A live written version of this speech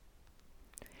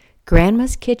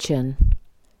Grandma's Kitchen,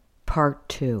 Part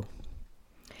 2.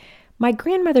 My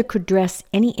grandmother could dress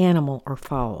any animal or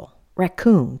fowl,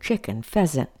 raccoon, chicken,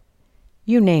 pheasant,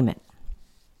 you name it.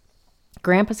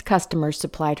 Grandpa's customers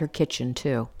supplied her kitchen,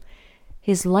 too.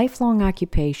 His lifelong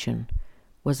occupation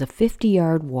was a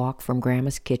 50-yard walk from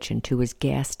Grandma's kitchen to his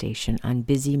gas station on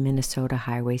busy Minnesota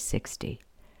Highway 60.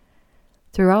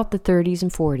 Throughout the 30s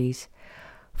and 40s,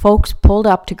 folks pulled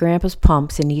up to Grandpa's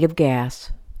pumps in need of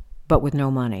gas, but with no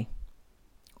money.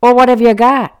 "Well, what have you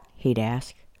got?" he'd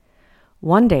ask.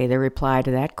 One day the reply to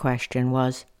that question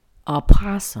was, "A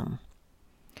possum."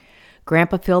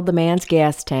 Grandpa filled the man's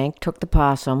gas tank, took the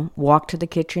possum, walked to the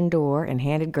kitchen door, and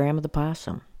handed Grandma the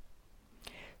possum.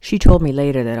 She told me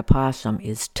later that a possum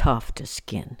is tough to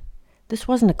skin. This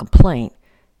wasn't a complaint,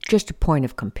 just a point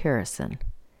of comparison.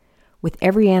 With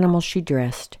every animal she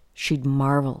dressed, she'd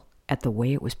marvel at the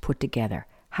way it was put together,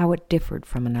 how it differed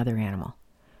from another animal.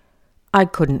 I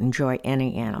couldn't enjoy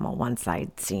any animal once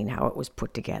I'd seen how it was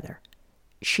put together.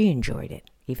 She enjoyed it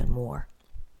even more.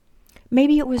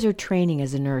 Maybe it was her training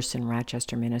as a nurse in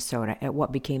Rochester, Minnesota, at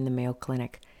what became the Mayo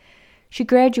Clinic. She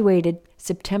graduated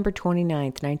September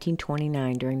 29,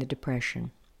 1929, during the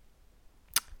Depression.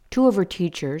 Two of her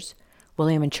teachers,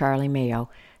 William and Charlie Mayo,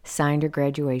 signed her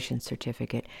graduation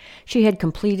certificate. She had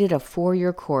completed a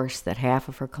 4-year course that half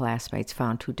of her classmates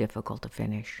found too difficult to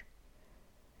finish.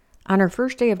 On her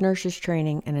first day of nurse's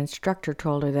training, an instructor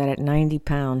told her that at 90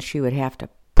 pounds she would have to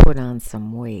put on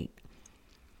some weight.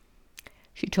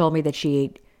 She told me that she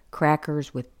ate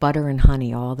crackers with butter and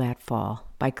honey all that fall.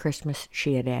 By Christmas,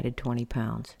 she had added 20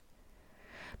 pounds.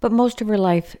 But most of her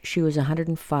life, she was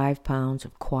 105 pounds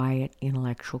of quiet,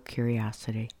 intellectual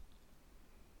curiosity.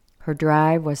 Her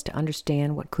drive was to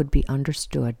understand what could be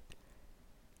understood,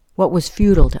 what was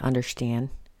futile to understand,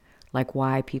 like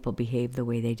why people behaved the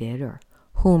way they did, or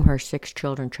whom her 6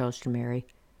 children chose to marry,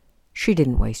 she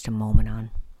didn't waste a moment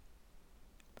on.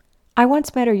 I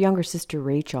once met her younger sister,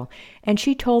 Rachel, and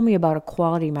she told me about a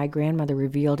quality my grandmother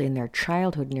revealed in their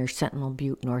childhood near Sentinel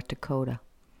Butte, North Dakota.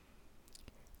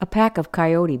 A pack of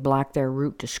coyote blocked their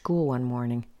route to school one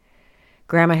morning.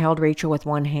 Grandma held Rachel with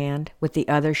one hand. With the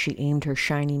other, she aimed her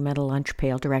shiny metal lunch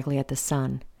pail directly at the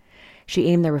sun. She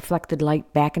aimed the reflected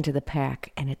light back into the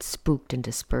pack, and it spooked and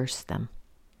dispersed them.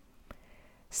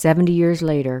 70 years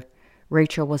later,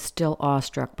 Rachel was still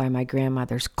awestruck by my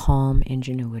grandmother's calm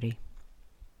ingenuity.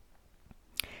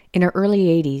 In her early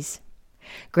 80s,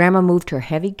 Grandma moved her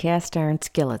heavy cast iron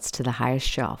skillets to the highest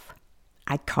shelf.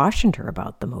 I cautioned her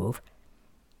about the move.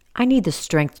 "I need the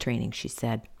strength training," she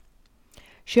said.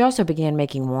 She also began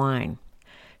making wine.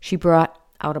 She brought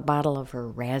out a bottle of her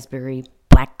raspberry,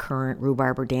 blackcurrant,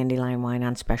 rhubarb, or dandelion wine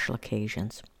on special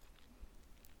occasions.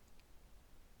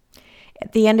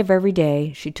 At the end of every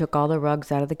day, she took all the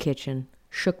rugs out of the kitchen,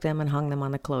 shook them, and hung them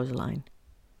on the clothesline.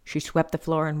 She swept the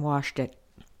floor and washed it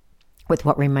with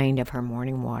what remained of her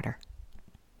morning water.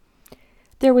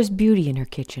 There was beauty in her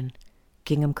kitchen,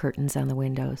 gingham curtains on the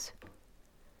windows.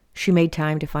 She made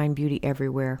time to find beauty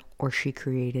everywhere, or she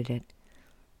created it.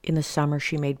 In the summer,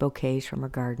 she made bouquets from her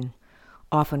garden,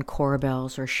 often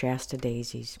corabelles or Shasta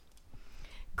daisies.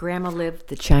 Grandma lived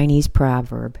the Chinese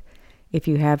proverb, "If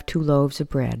you have 2 loaves of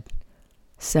bread,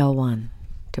 sell one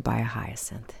to buy a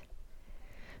hyacinth."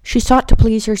 She sought to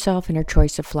please herself in her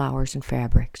choice of flowers and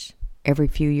fabrics. Every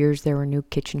few years there were new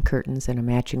kitchen curtains and a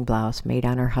matching blouse made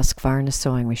on her Husqvarna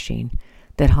sewing machine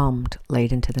that hummed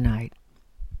late into the night.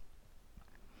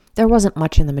 There wasn't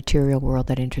much in the material world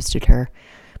that interested her,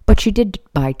 but she did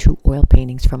buy 2 oil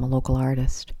paintings from a local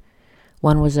artist.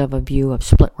 One was of a view of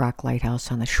Split Rock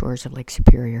Lighthouse on the shores of Lake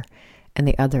Superior, and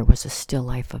the other was a still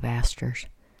life of asters.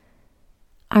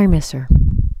 I miss her.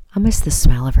 I miss the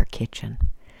smell of her kitchen,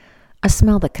 a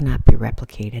smell that cannot be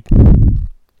replicated.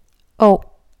 Oh,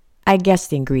 I guess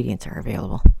the ingredients are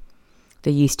available.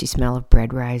 The yeasty smell of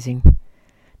bread rising,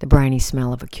 the briny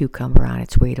smell of a cucumber on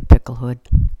its way to picklehood,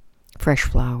 fresh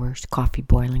flowers, coffee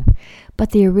boiling,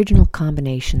 but the original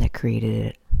combination that created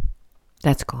it,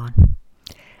 that's gone.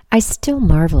 I still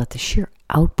marvel at the sheer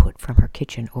output from her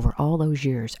kitchen over all those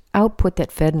years, output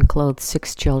that fed and clothed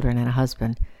 6 children and a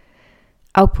husband,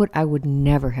 output I would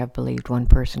never have believed one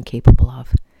person capable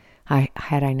of,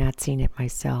 had I not seen it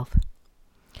myself.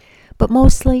 But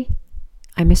mostly,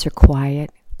 I miss her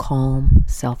quiet, calm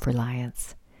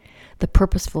self-reliance, the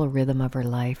purposeful rhythm of her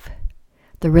life,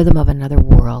 the rhythm of another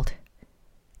world,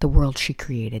 the world she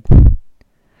created,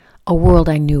 a world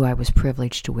I knew I was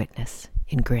privileged to witness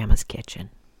in Grandma's kitchen.